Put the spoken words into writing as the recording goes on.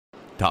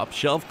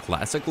top-shelf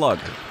classic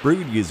lager,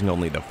 brewed using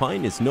only the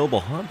finest noble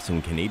hops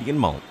and Canadian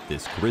malt.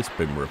 This crisp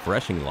and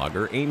refreshing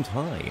lager aims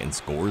high and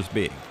scores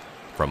big.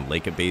 From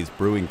Lake Bay's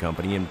Brewing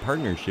Company in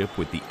partnership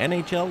with the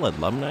NHL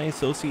Alumni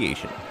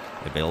Association.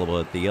 Available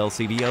at the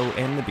LCBO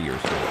and the beer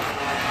store.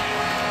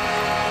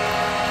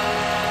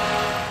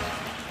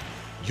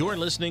 You're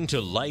listening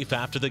to Life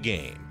After the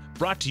Game,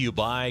 brought to you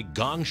by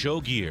Gong Show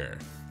Gear,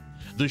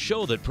 the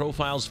show that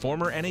profiles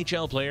former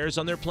NHL players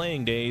on their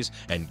playing days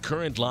and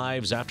current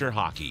lives after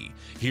hockey.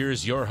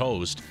 Here's your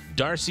host,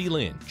 Darcy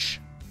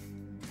Lynch.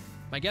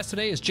 My guest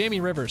today is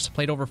Jamie Rivers.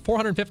 Played over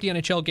 450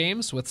 NHL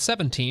games with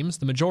 7 teams,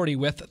 the majority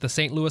with the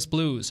St. Louis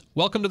Blues.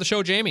 Welcome to the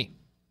show, Jamie.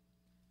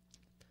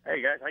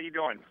 Hey, guys. How you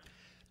doing?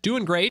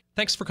 Doing great.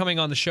 Thanks for coming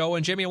on the show.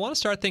 And Jamie, I want to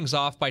start things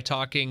off by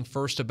talking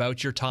first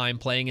about your time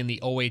playing in the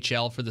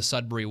OHL for the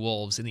Sudbury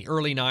Wolves. In the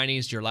early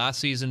 90s, your last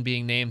season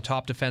being named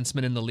top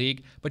defenseman in the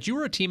league, but you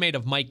were a teammate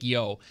of Mike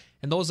Yeo.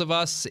 And those of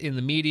us in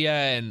the media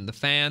and the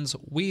fans,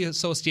 we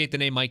associate the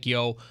name Mike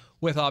Yeo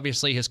with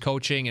obviously his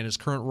coaching and his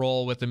current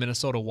role with the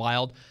Minnesota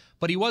Wild.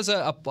 But he was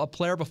a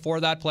player before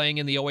that, playing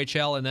in the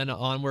OHL and then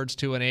onwards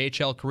to an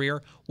AHL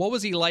career. What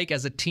was he like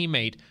as a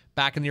teammate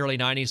back in the early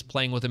 90s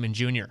playing with him in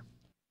junior?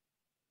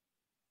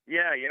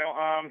 Yeah,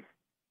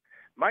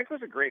 Mike was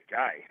a great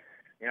guy.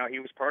 He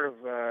was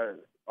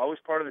always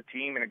part of the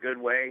team in a good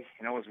way.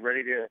 He was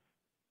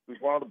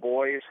one of the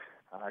boys.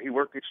 He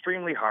worked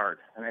extremely hard,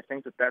 and I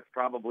think that that's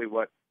probably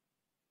what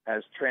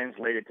has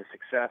translated to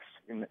success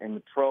in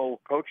the pro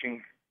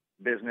coaching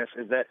business,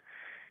 is that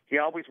he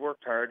always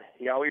worked hard.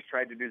 He always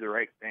tried to do the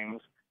right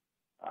things.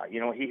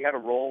 He had a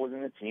role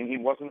within the team. He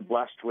wasn't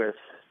blessed with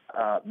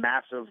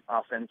massive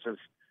offensive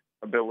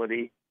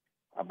ability,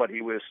 but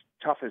he was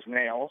tough as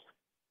nails.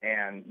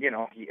 And,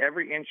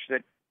 every inch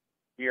that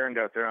he earned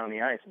out there on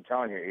the ice, I'm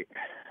telling you,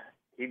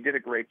 he did a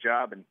great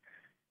job and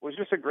was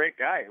just a great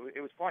guy. It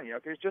was fun, he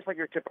was just like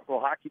your typical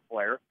hockey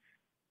player.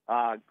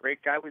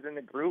 Great guy within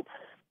the group,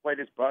 played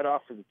his butt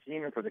off for the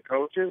team and for the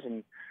coaches,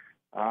 and,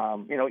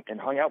 and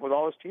hung out with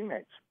all his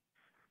teammates.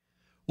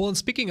 Well, and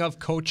speaking of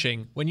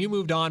coaching, when you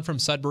moved on from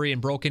Sudbury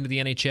and broke into the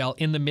NHL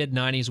in the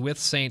mid-90s with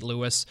St.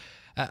 Louis,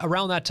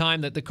 around that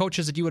time, that the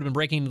coaches that you would have been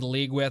breaking into the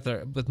league with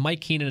Mike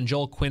Keenan and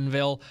Joel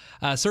Quenneville,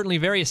 certainly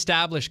very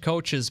established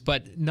coaches,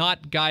 but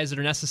not guys that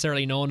are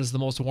necessarily known as the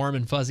most warm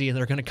and fuzzy, and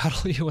they're going to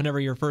cuddle you whenever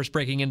you're first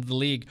breaking into the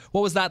league.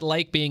 What was that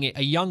like, being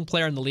a young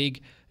player in the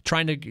league,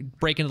 trying to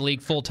break into the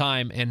league full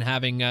time, and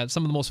having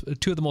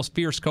two of the most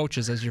fierce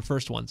coaches as your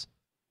first ones?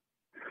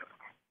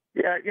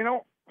 Yeah,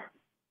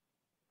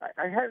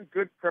 I had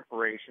good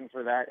preparation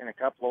for that in a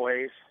couple of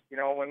ways.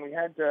 When we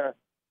had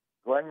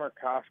Glenn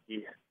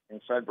Murkowski in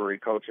Sudbury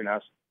coaching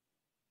us,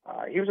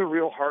 he was a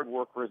real hard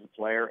worker as a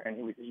player, and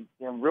he was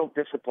a real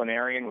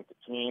disciplinarian with the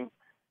team.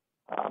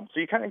 So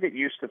you kind of get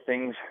used to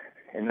things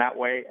in that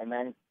way. And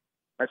then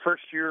my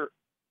first year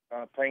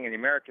playing in the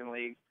American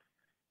League,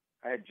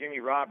 I had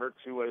Jimmy Roberts,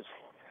 who was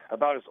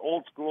about as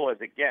old school as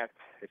it gets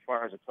as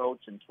far as a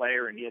coach and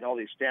player, and he had all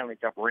these Stanley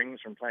Cup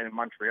rings from playing in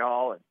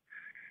Montreal. And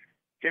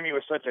Jimmy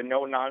was such a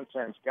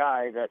no-nonsense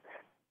guy that,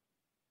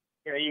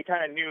 you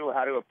kind of knew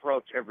how to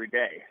approach every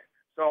day.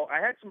 So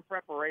I had some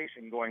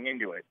preparation going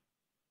into it.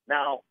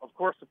 Now, of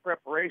course, the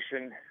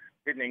preparation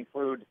didn't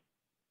include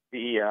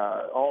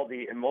all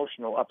the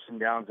emotional ups and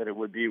downs that it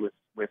would be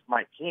with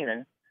Mike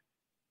Keenan.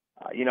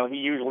 He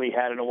usually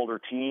had an older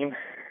team,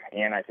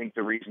 and I think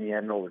the reason he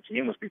had an older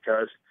team was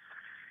because,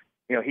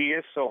 he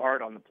is so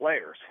hard on the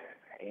players.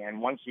 And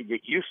once you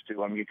get used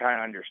to him, you kind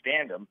of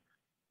understand him.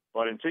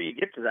 But until you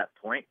get to that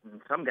point,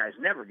 and some guys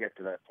never get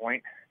to that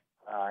point,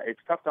 it's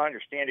tough to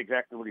understand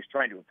exactly what he's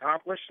trying to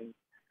accomplish.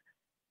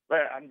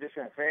 But I'm just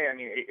going to say,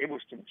 it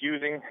was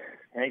confusing.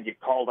 And he'd get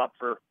called up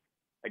for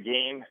a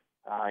game.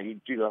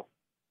 He'd do the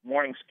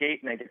morning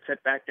skate, and they'd get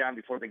set back down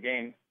before the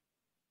game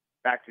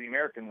back to the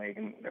American League.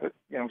 And it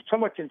was,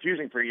 somewhat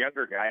confusing for a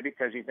younger guy,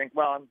 because you think,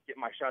 well, I'm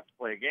getting my shot to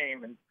play a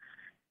game. And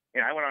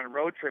I went on a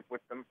road trip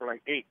with them for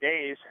like 8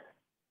 days,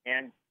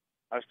 and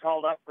I was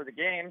called up for the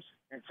games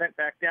and sent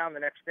back down the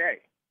next day.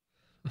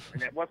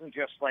 And it wasn't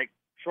just like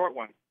short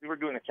ones. We were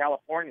doing a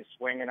California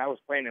swing, and I was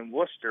playing in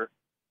Worcester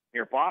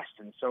near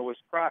Boston. So it was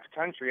cross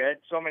country. I had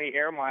so many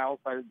air miles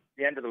by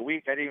the end of the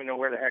week, I didn't even know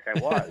where the heck I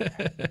was.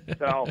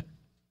 So,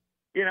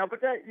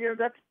 but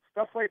that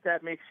stuff like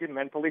that makes you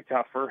mentally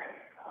tougher.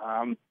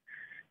 And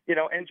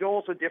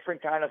Joel's a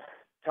different kind of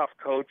tough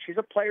coach. He's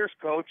a player's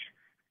coach,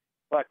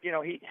 but,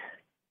 he,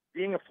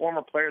 being a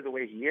former player the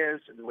way he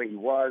is, the way he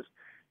was,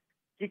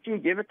 he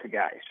can give it to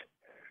guys.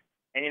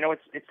 And,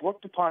 it's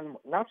looked upon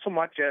not so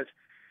much as,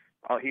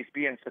 oh, he's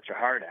being such a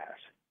hard ass.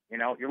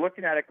 You're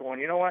looking at it going,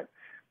 you know what?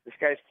 This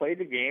guy's played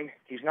the game.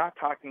 He's not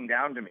talking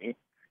down to me.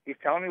 He's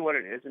telling me what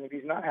it is. And if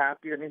he's not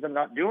happy, that means I'm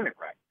not doing it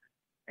right.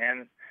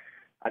 And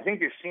I think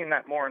you're seeing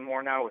that more and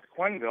more now with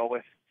Quenneville,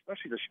 with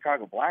especially the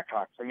Chicago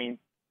Blackhawks.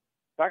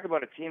 Talk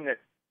about a team that,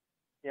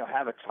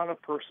 have a ton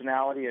of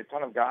personality, a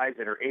ton of guys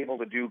that are able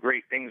to do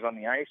great things on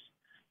the ice.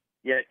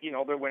 Yet,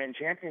 they're winning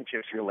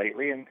championships here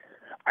lately. And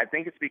I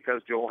think it's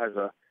because Joel has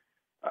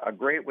a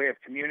great way of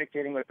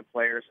communicating with the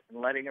players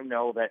and letting them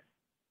know that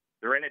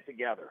They're in it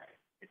together.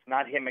 It's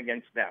not him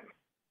against them.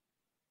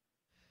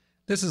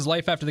 This is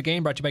Life After the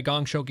Game, brought to you by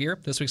Gong Show Gear.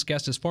 This week's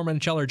guest is former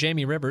NHLer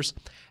Jamie Rivers.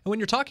 And when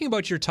you're talking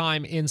about your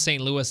time in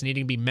St. Louis,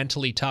 needing to be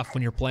mentally tough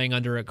when you're playing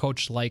under a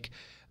coach like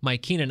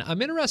Mike Keenan,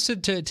 I'm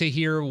interested to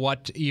hear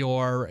what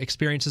your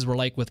experiences were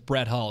like with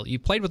Brett Hull. You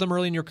played with him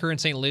early in your career in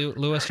St.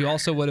 Louis. You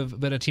also would have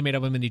been a teammate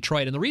of him in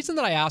Detroit. And the reason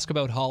that I ask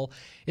about Hull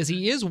is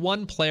he is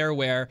one player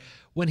where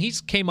when he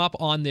came up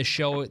on this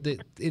show,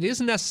 it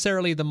isn't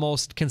necessarily the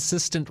most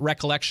consistent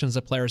recollections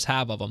that players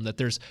have of him. That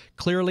there's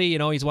clearly,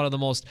 he's one of the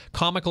most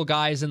comical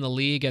guys in the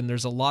league, and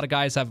there's a lot of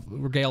guys have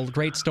regaled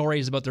great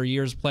stories about their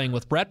years playing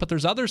with Brett, but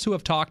there's others who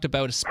have talked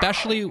about,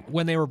 especially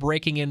when they were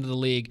breaking into the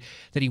league,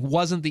 that he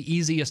wasn't the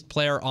easiest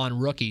player on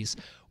rookies.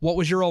 What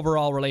was your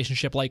overall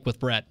relationship like with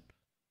Brett?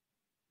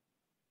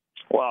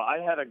 Well, I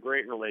had a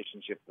great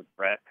relationship with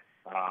Brett.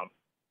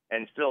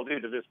 And still do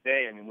to this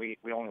day. I mean,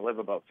 we only live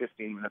about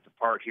 15 minutes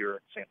apart here in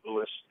St.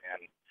 Louis.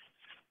 And,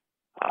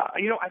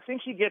 I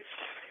think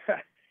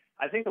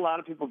I think a lot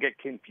of people get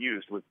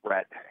confused with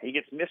Brett. He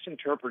gets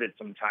misinterpreted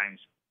sometimes.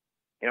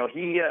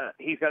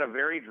 He's got a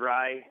very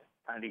dry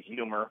kind of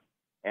humor,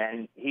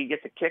 and he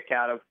gets a kick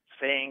out of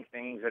saying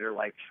things that are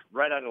like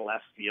right out of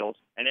left field.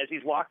 And as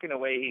he's walking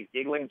away, he's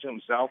giggling to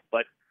himself,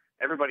 but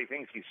everybody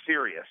thinks he's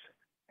serious.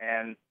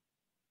 And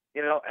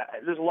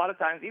there's a lot of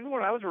times, even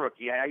when I was a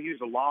rookie, I used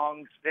a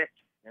long stick,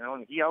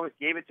 and he always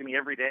gave it to me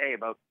every day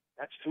about,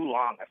 that's too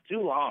long.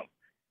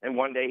 And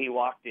one day he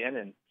walked in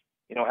and,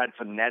 had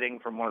some netting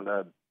from one of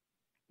the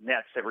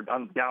nets that were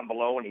down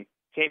below, and he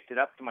taped it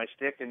up to my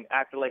stick and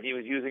acted like he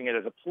was using it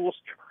as a pool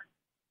skipper.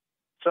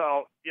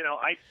 So,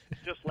 I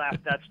just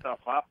laughed that stuff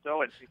up,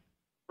 though. And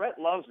Brett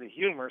loves the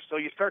humor, so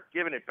you start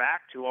giving it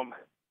back to him,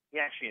 he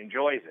actually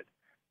enjoys it.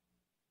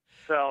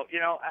 So,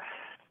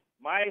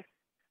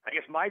 I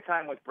guess my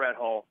time with Brett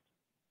Hull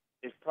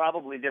is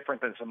probably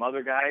different than some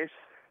other guys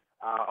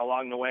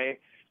along the way.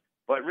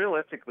 But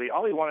realistically,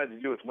 all he wanted to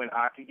do was win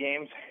hockey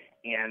games,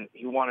 and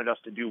he wanted us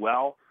to do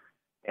well,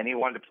 and he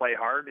wanted to play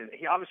hard. And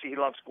he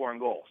loves scoring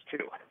goals,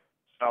 too.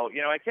 So,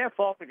 I can't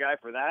fault the guy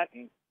for that.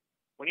 And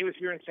when he was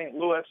here in St.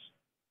 Louis,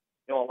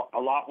 a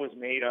lot was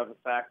made of the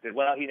fact that,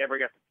 he never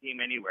got the team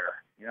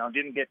anywhere.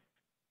 Didn't get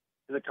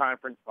to the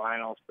conference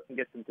finals, didn't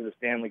get them to the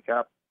Stanley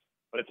Cup.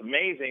 But it's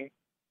amazing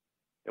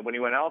that when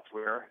he went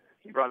elsewhere,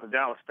 he brought the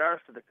Dallas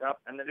Stars to the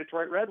Cup and the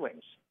Detroit Red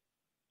Wings.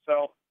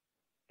 So,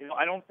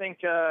 I don't think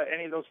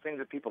any of those things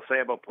that people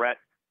say about Brett,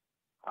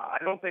 I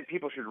don't think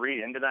people should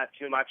read into that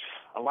too much.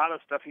 A lot of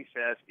the stuff he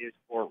says is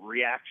for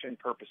reaction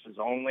purposes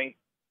only.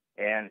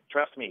 And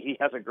trust me, he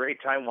has a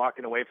great time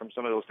walking away from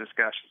some of those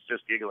discussions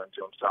just giggling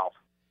to himself.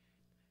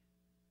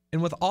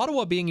 And with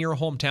Ottawa being your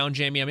hometown,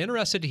 Jamie, I'm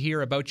interested to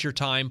hear about your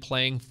time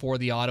playing for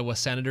the Ottawa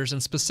Senators,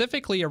 and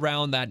specifically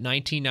around that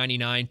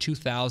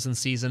 1999-2000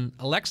 season.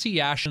 Alexei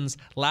Yashin's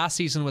last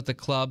season with the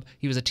club,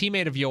 he was a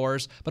teammate of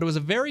yours, but it was a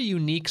very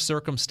unique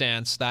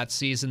circumstance that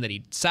season that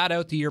he sat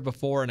out the year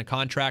before in a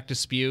contract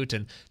dispute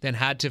and then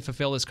had to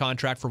fulfill his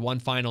contract for one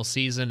final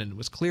season, and it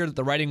was clear that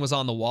the writing was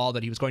on the wall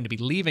that he was going to be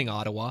leaving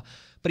Ottawa.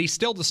 But he's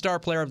still the star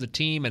player of the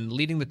team and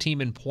leading the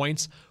team in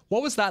points.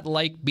 What was that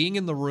like, being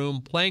in the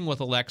room, playing with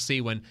Alexei,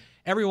 when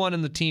everyone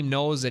in the team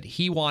knows that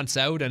he wants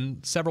out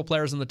and several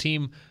players on the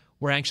team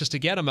were anxious to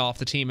get him off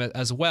the team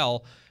as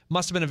well?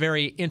 Must have been a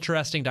very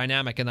interesting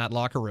dynamic in that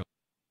locker room.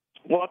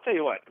 Well, I'll tell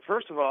you what.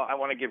 First of all, I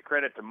want to give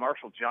credit to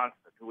Marshall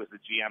Johnson, who was the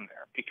GM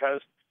there,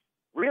 because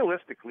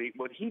realistically,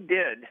 what he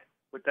did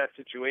with that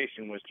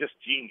situation was just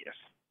genius.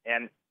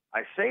 And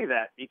I say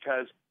that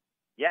because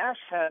Yash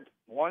had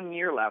 1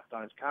 year left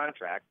on his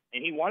contract,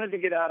 and he wanted to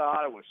get out of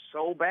Ottawa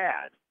so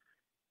bad.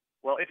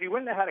 Well, if he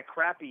wouldn't have had a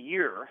crappy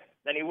year,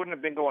 then he wouldn't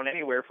have been going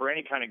anywhere for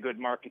any kind of good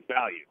market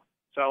value.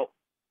 So,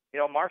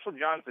 Marshall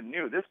Johnson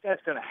knew this guy's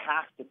going to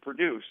have to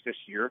produce this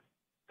year,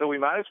 so we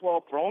might as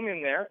well throw him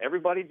in there.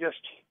 Everybody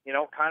just,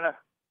 kind of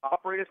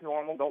operate as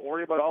normal. Don't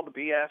worry about all the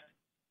BS.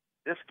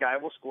 This guy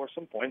will score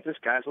some points.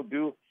 He'll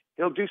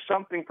do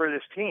something for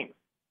this team.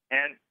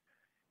 And,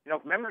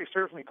 if memory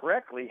serves me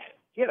correctly,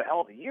 he had a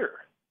hell of a year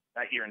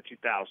that year in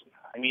 2000.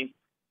 I mean,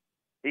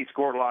 he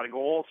scored a lot of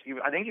goals.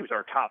 I think he was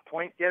our top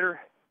point getter.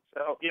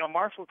 So,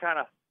 Marshall kind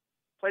of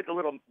played the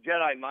little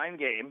Jedi mind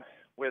game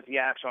with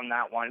Yash on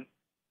that one.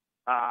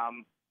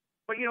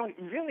 But,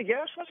 really,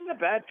 Yash wasn't a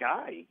bad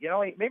guy.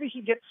 Maybe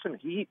he gets some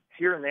heat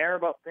here and there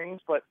about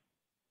things, but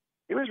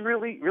he was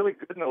really, really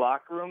good in the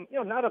locker room.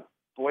 Not a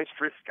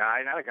boisterous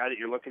guy, not a guy that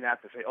you're looking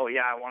at to say, oh,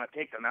 yeah, I want to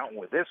take the mountain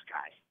with this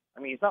guy. I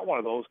mean, he's not one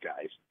of those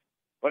guys.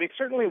 But he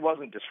certainly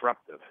wasn't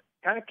disruptive.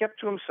 Kind of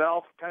kept to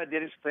himself, kind of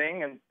did his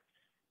thing. And,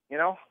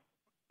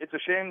 it's a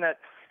shame that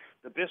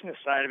the business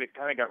side of it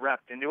kind of got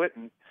wrapped into it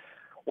and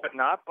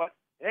whatnot. But,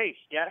 hey,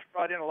 Yash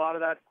brought in a lot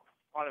of that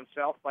on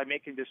himself by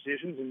making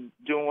decisions and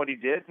doing what he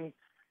did. And,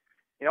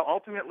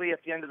 ultimately, at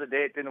the end of the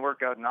day, it didn't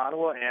work out in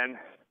Ottawa and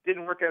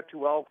didn't work out too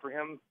well for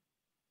him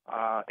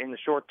in the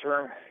short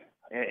term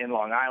in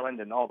Long Island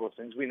and all those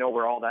things. We know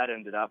where all that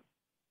ended up.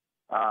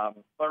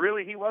 But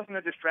really, he wasn't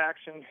a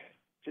distraction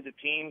to the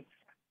team.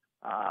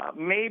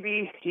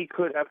 Maybe he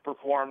could have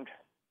performed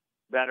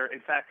better.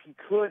 In fact, he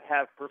could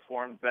have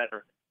performed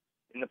better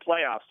in the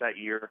playoffs that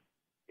year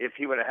if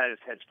he would have had his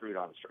head screwed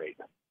on straight.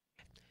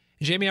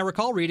 Jamie, I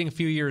recall reading a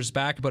few years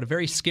back about a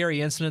very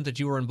scary incident that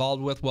you were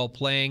involved with while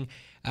playing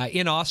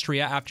in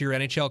Austria after your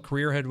NHL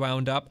career had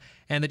wound up,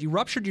 and that you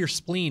ruptured your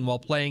spleen while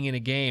playing in a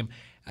game.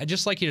 I'd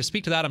just like you to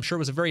speak to that. I'm sure it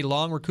was a very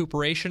long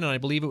recuperation, and I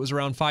believe it was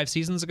around 5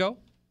 seasons ago.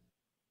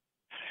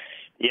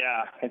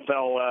 Yeah, it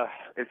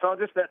fell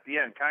just at the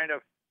end. Kind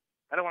of,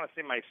 I don't want to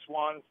say my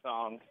swan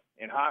song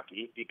in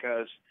hockey,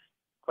 because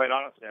quite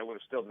honestly, I would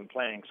have still been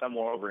playing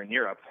somewhere over in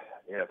Europe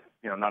if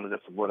none of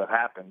this would have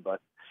happened.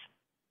 But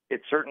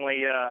it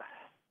certainly,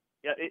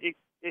 it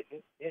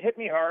hit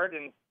me hard,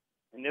 and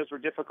those were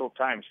difficult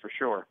times for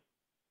sure.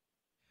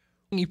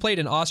 You played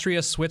in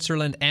Austria,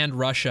 Switzerland, and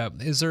Russia.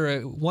 Is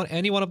there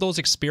any one of those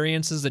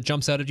experiences that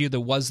jumps out at you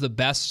that was the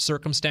best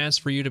circumstance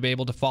for you to be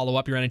able to follow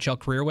up your NHL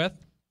career with?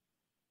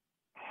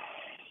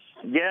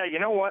 Yeah, you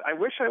know what? I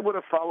wish I would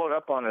have followed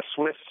up on a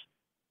Swiss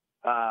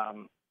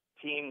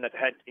team that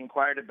had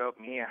inquired about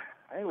me.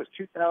 I think it was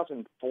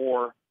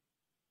 2004.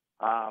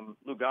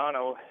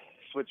 Lugano,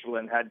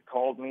 Switzerland, had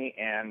called me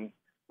and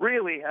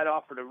really had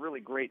offered a really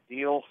great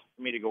deal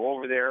for me to go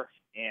over there,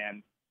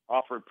 and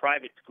offered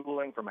private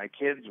schooling for my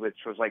kids, which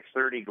was like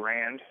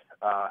 $30,000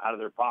 out of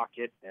their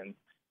pocket. And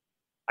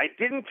I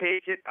didn't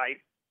take it.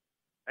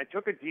 I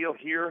took a deal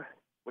here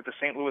with the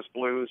St. Louis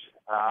Blues.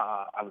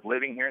 I was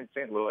living here in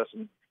St. Louis,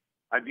 and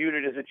I viewed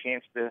it as a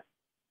chance to,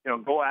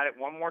 go at it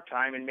one more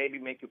time and maybe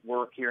make it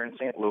work here in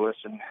St. Louis.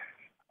 And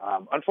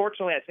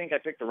unfortunately, I think I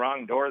picked the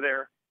wrong door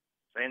there.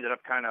 So I ended up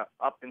kind of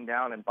up and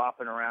down and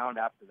bopping around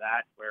after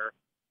that,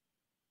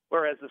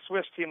 whereas the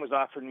Swiss team was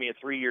offering me a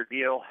 3-year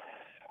deal.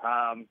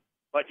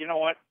 But you know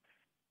what?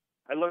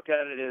 I look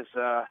at it as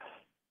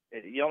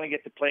you only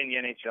get to play in the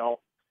NHL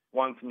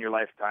once in your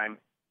lifetime,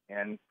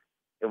 and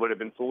it would have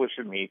been foolish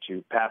of me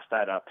to pass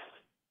that up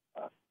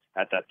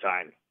at that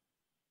time.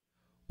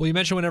 Well, you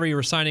mentioned whenever you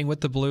were signing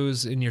with the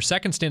Blues in your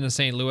second stint in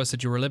St. Louis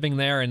that you were living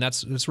there, and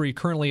that's where you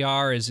currently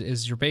are,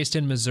 is you're based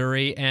in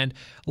Missouri. And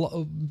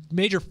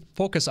major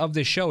focus of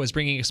this show is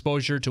bringing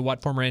exposure to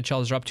what former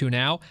NHLers are up to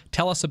now.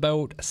 Tell us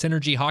about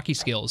Synergy Hockey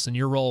Skills and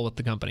your role with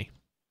the company.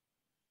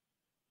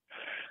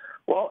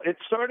 Well, it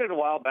started a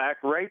while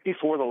back, right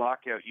before the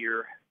lockout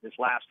year, this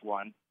last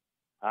one.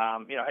 I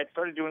had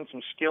started doing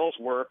some skills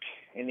work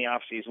in the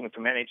off-season with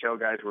some NHL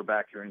guys who were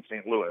back here in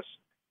St. Louis.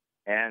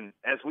 And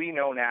as we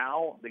know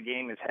now, the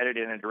game is headed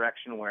in a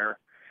direction where,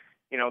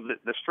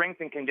 the strength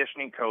and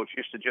conditioning coach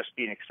used to just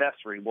be an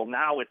accessory. Well,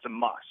 now it's a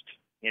must,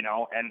 and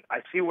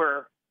I see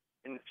where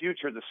in the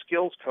future the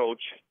skills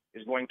coach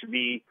is going to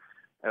be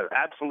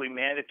absolutely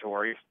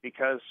mandatory,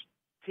 because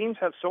teams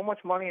have so much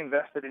money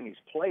invested in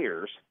these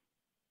players.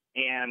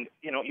 And,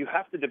 you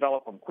have to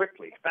develop them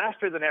quickly.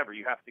 Faster than ever,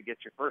 you have to get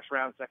your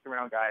first-round,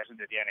 second-round guys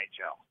into the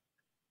NHL.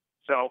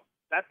 So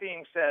that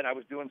being said, I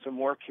was doing some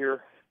work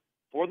here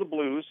for the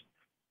Blues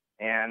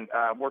and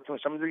working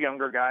with some of the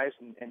younger guys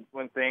and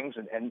doing things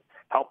and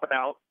helping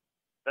out.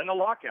 Then the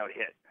lockout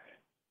hit.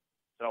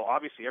 So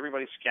obviously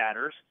everybody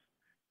scatters.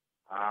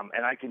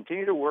 And I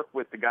continue to work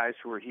with the guys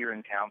who are here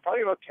in town,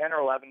 probably about 10 or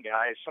 11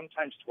 guys,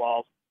 sometimes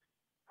 12.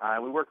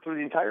 We worked through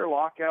the entire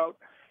lockout.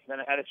 Then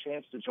I had a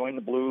chance to join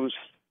the Blues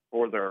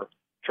for their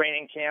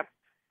training camp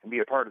and be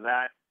a part of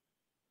that.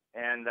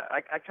 And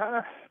I kind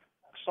of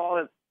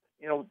saw,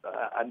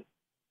 an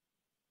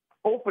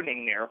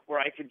opening there where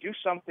I could do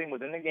something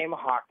within the game of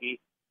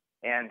hockey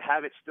and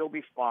have it still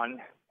be fun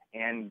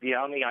and be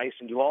on the ice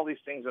and do all these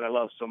things that I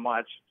love so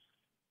much.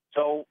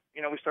 So,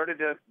 we started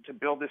to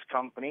build this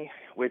company,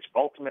 which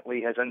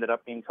ultimately has ended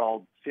up being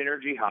called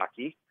Synergy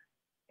Hockey.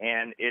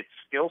 And it's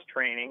skills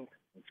training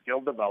and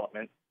skill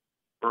development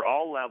for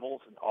all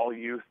levels and all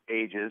youth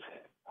ages.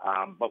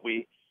 But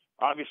we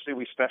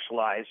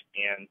specialize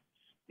in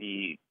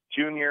the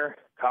junior,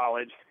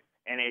 college,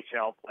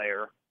 NHL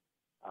player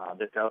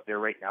that's out there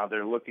right now.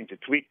 They're looking to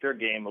tweak their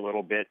game a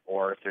little bit,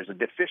 or if there's a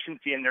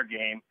deficiency in their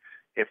game,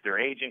 if their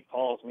agent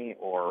calls me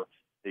or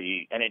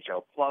the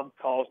NHL club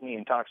calls me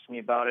and talks to me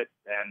about it,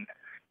 then,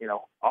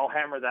 I'll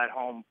hammer that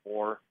home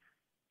for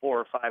 4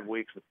 or 5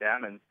 weeks with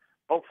them and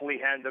hopefully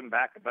hand them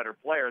back a better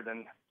player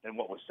than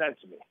what was sent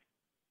to me.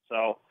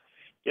 So,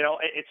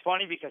 it's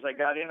funny because I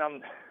got in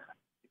on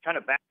kind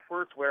of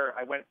backwards, where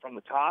I went from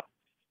the top,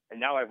 and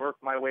now I've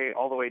worked my way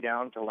all the way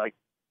down to like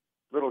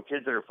little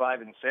kids that are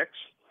 5 and 6.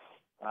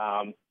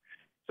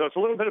 So it's a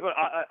little bit of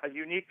a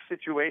unique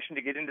situation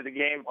to get into the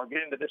game or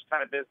get into this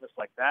kind of business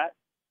like that.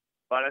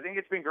 But I think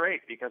it's been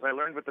great because I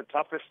learned with the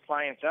toughest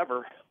clients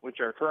ever, which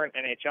are current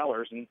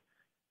NHLers. And,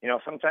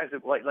 sometimes,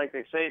 like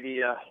they say,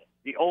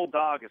 the old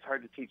dog is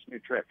hard to teach new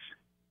tricks.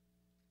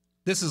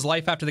 This is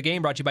Life After the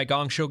Game, brought to you by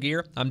Gong Show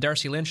Gear. I'm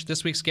Darcy Lynch.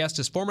 This week's guest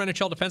is former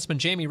NHL defenseman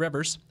Jamie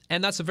Rivers,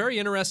 and that's a very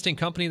interesting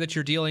company that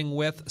you're dealing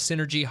with,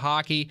 Synergy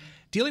Hockey.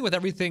 Dealing with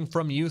everything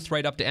from youth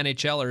right up to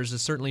NHLers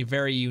is certainly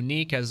very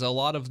unique, as a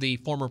lot of the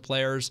former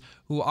players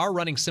who are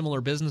running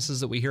similar businesses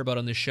that we hear about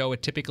on this show,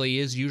 it typically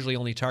is usually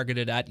only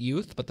targeted at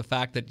youth, but the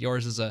fact that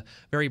yours is a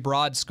very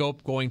broad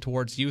scope going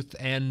towards youth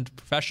and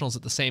professionals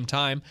at the same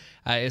time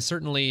is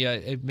certainly,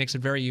 it makes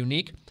it very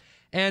unique.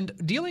 And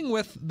dealing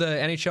with the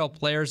NHL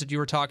players that you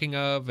were talking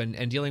of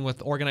and dealing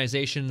with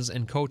organizations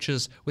and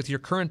coaches with your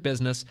current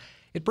business,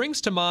 it brings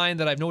to mind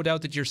that I've no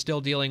doubt that you're still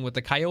dealing with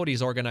the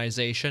Coyotes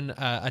organization,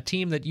 a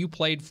team that you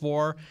played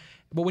for.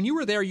 But when you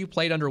were there, you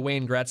played under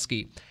Wayne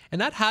Gretzky. And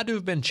that had to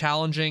have been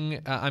challenging,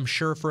 I'm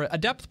sure, for a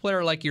depth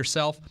player like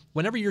yourself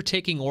whenever you're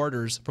taking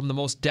orders from the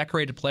most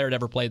decorated player to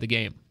ever play the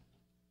game.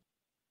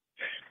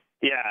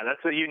 Yeah, that's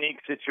a unique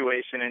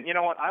situation. And you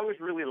know what? I was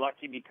really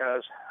lucky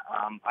because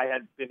I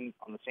had been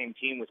on the same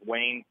team with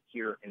Wayne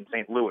here in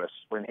St. Louis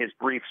in his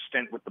brief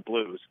stint with the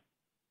Blues.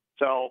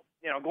 So,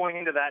 going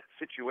into that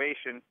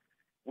situation,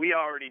 we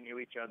already knew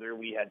each other.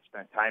 We had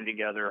spent time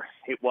together.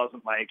 It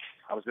wasn't like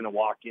I was going to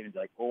walk in and be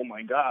like, oh,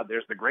 my God,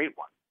 there's the great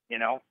one.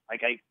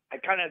 Like I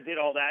kind of did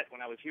all that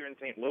when I was here in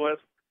St. Louis.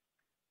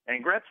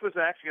 And Gretz was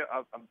actually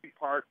a big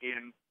part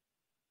in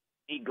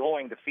me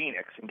going to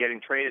Phoenix and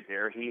getting traded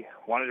there. He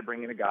wanted to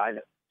bring in a guy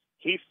that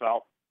he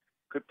felt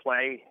could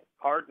play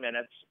hard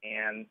minutes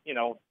and,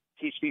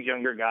 teach these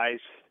younger guys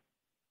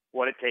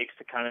what it takes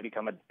to kind of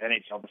become an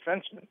NHL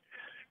defenseman.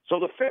 So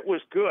the fit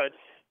was good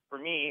for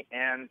me,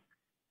 and,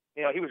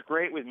 he was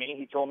great with me.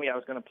 He told me I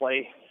was going to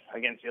play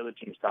against the other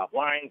team's top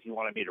lines. He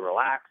wanted me to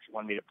relax. He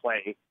wanted me to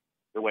play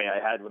the way I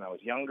had when I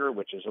was younger,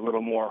 which is a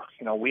little more,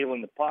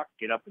 wheeling the puck,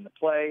 get up in the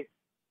play.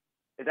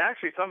 It's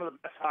actually some of the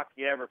best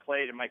hockey I ever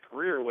played in my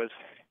career was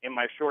in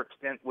my short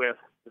stint with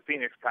the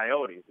Phoenix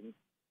Coyotes. And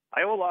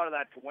I owe a lot of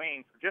that to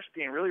Wayne for just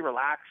being really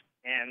relaxed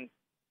and,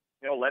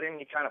 letting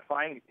me kind of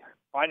find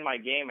my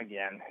game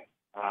again.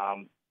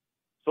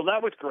 So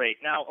that was great.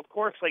 Now, of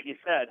course, like you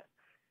said,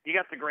 you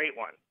got the great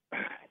one.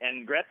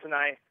 And Gretz and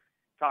I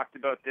talked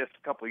about this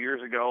a couple of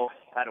years ago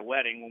at a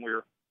wedding when we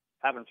were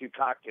having a few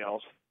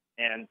cocktails.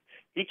 And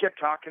he kept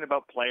talking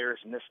about players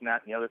and this and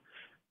that and the other.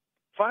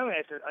 Finally,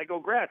 I go,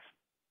 Gretz,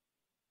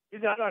 you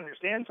got to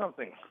understand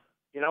something.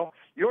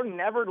 You're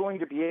never going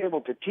to be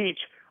able to teach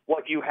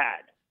what you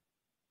had.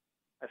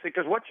 I said,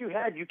 because what you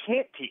had, you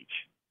can't teach.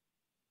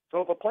 So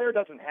if a player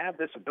doesn't have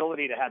this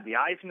ability to have the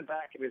eyes in the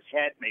back of his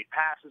head, make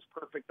passes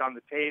perfect on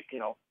the tape,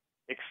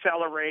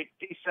 accelerate,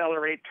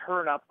 decelerate,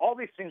 turn up, all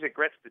these things that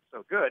Gretz did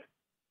so good,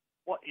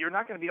 well, you're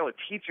not going to be able to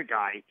teach a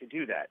guy to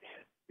do that.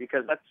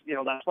 Because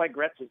that's why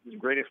Gretz is the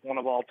greatest one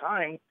of all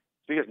time,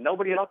 because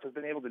nobody else has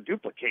been able to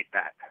duplicate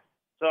that.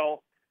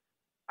 So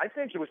I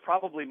think it was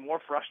probably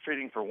more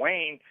frustrating for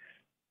Wayne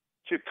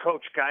to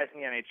coach guys in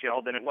the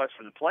NHL than it was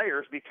for the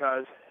players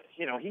because,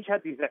 he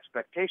had these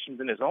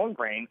expectations in his own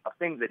brain of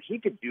things that he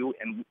could do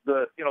and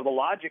the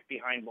logic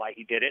behind why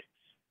he did it.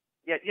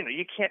 Yet,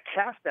 you can't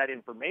cast that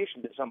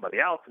information to somebody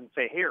else and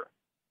say, here,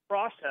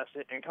 process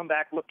it and come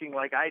back looking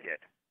like I did.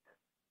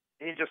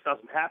 It just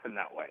doesn't happen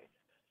that way.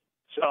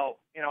 So,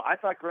 I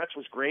thought Gretz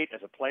was great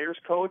as a player's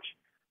coach.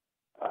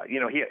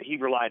 He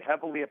relied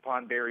heavily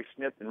upon Barry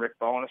Smith and Rick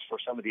Bowness for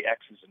some of the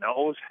X's and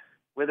O's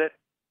with it.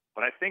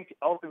 But I think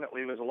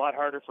ultimately it was a lot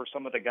harder for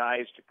some of the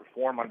guys to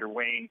perform under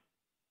Wayne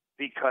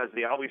because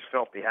they always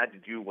felt they had to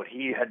do what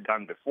he had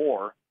done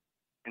before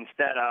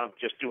instead of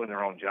just doing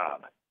their own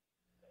job.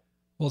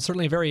 Well, it's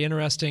certainly a very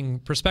interesting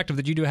perspective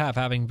that you do have,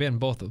 having been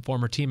both a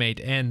former teammate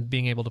and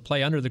being able to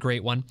play under the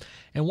great one.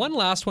 And one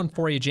last one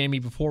for you, Jamie,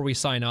 before we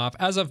sign off.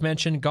 As I've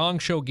mentioned, Gong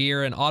Show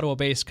Gear, an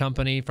Ottawa-based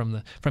company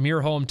from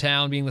your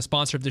hometown, being the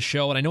sponsor of the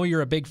show. And I know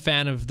you're a big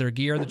fan of their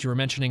gear that you were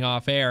mentioning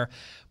off air.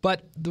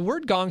 But the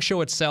word Gong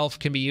Show itself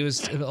can be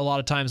used a lot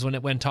of times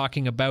when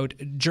talking about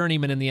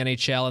journeymen in the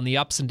NHL and the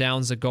ups and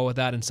downs that go with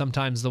that, and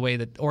sometimes the way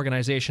that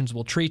organizations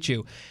will treat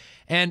you.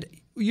 And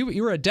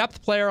you were a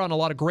depth player on a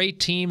lot of great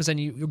teams, and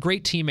you're a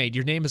great teammate.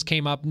 Your name has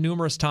came up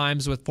numerous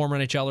times with former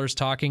NHLers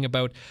talking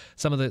about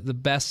some of the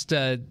best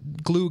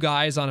glue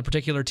guys on a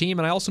particular team.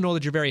 And I also know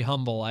that you're very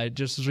humble. I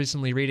just was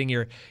recently reading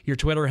your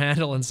Twitter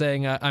handle and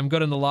saying I'm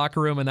good in the locker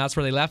room, and that's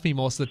where they left me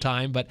most of the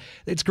time. But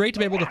it's great to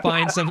be able to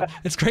find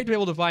it's great to be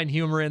able to find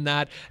humor in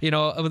that. One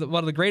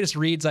of the greatest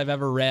reads I've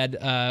ever read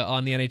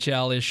on the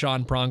NHL is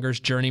Sean Pronger's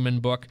Journeyman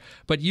book.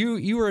 But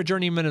you were a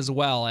journeyman as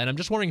well, and I'm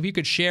just wondering if you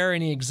could share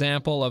any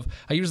example of,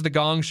 I use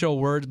the Gong Show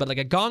words, but like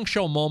a Gong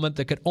Show moment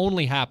that could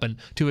only happen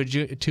to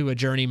a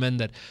journeyman,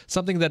 that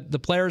something that the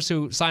players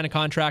who sign a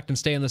contract and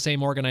stay in the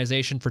same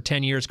organization for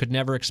 10 years could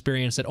never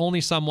experience, that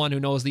only someone who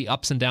knows the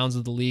ups and downs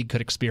of the league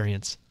could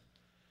experience.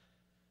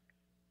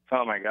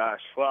 Oh my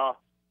gosh. Well,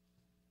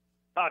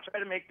 I'll try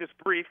to make this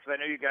brief because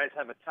I know you guys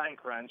have a time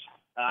crunch.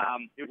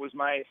 It was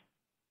my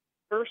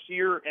first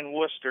year in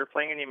Worcester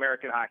playing in the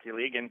American Hockey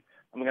League, and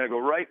I'm going to go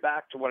right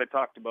back to what I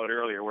talked about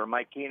earlier, where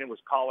Mike Keenan was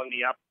calling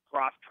me up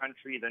cross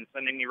country, then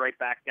sending me right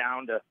back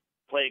down to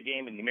play a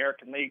game in the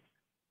American League.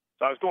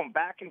 So I was going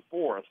back and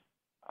forth,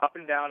 up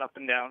and down, up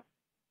and down.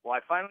 Well, I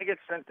finally get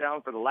sent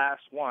down for the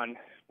last one,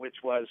 which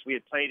was we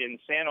had played in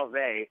San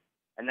Jose,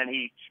 and then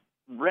he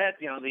read,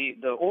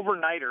 the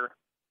overnighter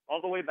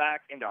all the way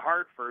back into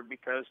Hartford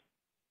because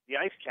the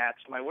Ice Cats,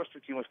 my Worcester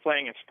team, was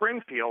playing in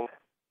Springfield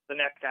the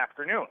next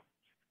afternoon.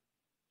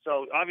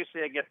 So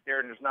obviously I get there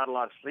and there's not a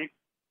lot of sleep.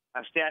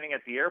 I'm standing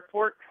at the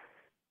airport.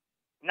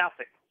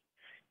 Nothing.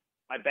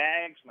 My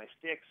bags, my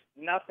sticks,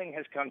 nothing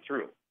has come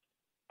through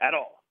at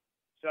all.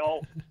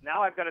 So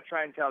now I've got to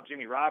try and tell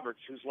Jimmy Roberts,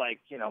 who's like,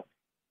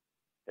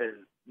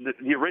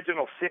 the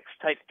original six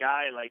type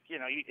guy, like,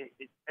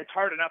 it's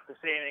hard enough to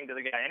say anything to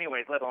the guy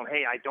anyways, let alone,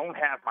 hey, I don't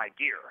have my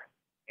gear.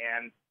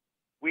 And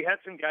we had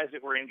some guys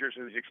that were injured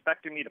who was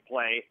expecting me to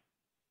play.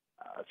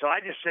 So I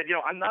just said,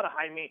 I'm not a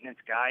high-maintenance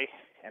guy,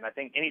 and I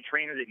think any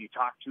trainer that you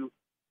talk to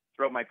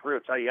throughout my career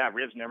will tell you,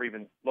 Riv's never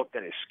even looked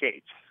at his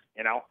skates,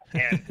 And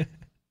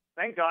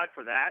thank God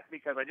for that,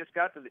 because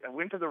I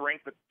went to the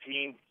rink with the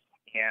team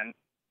and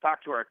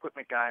talked to our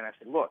equipment guy, and I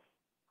said, look,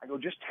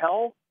 just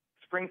tell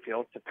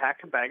Springfield to pack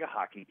a bag of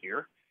hockey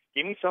gear,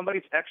 give me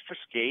somebody's extra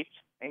skates,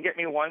 and get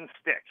me one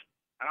stick,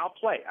 and I'll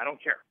play. I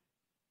don't care.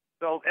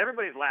 So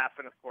everybody's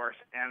laughing, of course,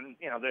 and,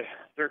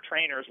 their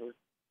trainers were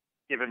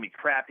giving me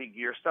crappy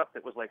gear, stuff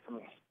that was like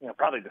from,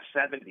 probably the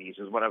 70s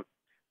is what I'm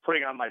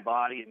putting on my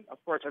body. And, of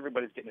course,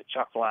 everybody's getting a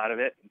chuckle out of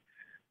it and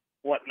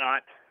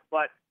whatnot.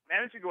 But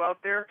managed to go out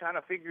there, kind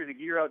of figure the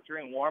gear out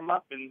during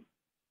warm-up, and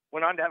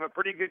went on to have a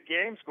pretty good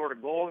game, scored a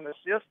goal and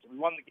assist, and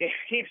won the game.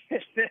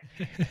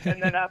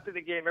 And then after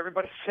the game,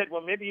 everybody said,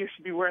 well, maybe you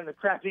should be wearing the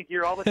crappy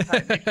gear all the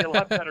time. Makes you a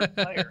lot better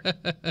player.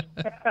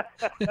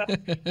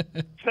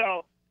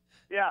 So,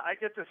 yeah, I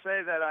get to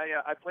say that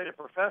I played a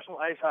professional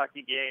ice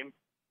hockey game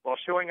while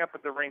showing up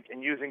at the rink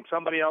and using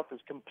somebody else's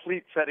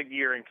complete set of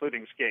gear,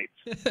 including skates.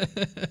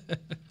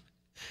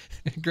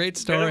 Great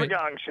story. Bit of a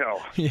gong show.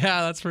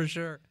 Yeah, that's for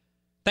sure.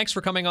 Thanks for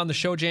coming on the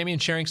show, Jamie,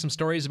 and sharing some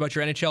stories about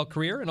your NHL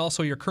career and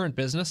also your current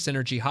business,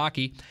 Synergy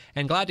Hockey.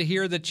 And glad to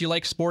hear that you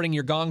like sporting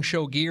your Gong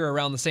Show gear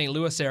around the St.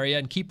 Louis area,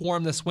 and keep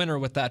warm this winter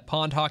with that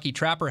Pond Hockey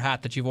Trapper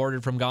hat that you've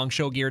ordered from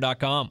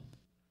gongshowgear.com.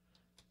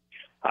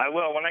 I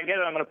will. When I get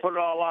it, I'm going to put it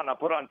all on. I'll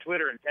put it on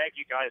Twitter and tag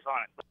you guys on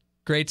it.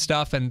 Great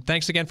stuff, and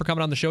thanks again for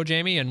coming on the show,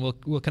 Jamie, and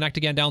we'll connect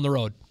again down the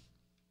road.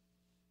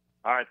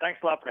 All right, thanks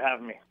a lot for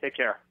having me. Take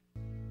care.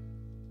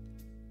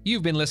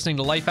 You've been listening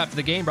to Life After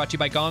the Game, brought to you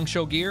by Gong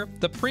Show Gear,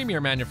 the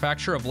premier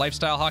manufacturer of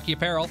lifestyle hockey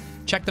apparel.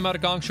 Check them out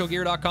at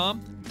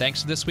gongshowgear.com.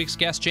 Thanks to this week's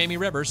guest, Jamie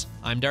Rivers.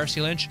 I'm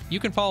Darcy Lynch. You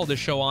can follow this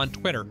show on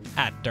Twitter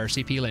at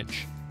Darcy P.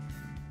 Lynch.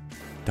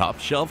 Top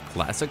Shelf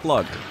Classic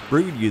Lager,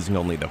 brewed using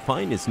only the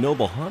finest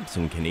noble hops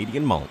and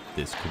Canadian malt.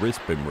 This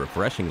crisp and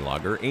refreshing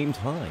lager aims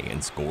high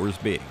and scores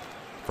big.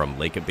 From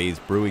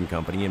Lake-Based Brewing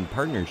Company in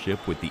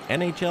partnership with the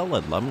NHL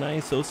Alumni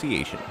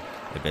Association.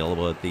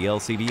 Available at the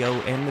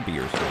LCBO and the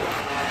beer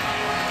store.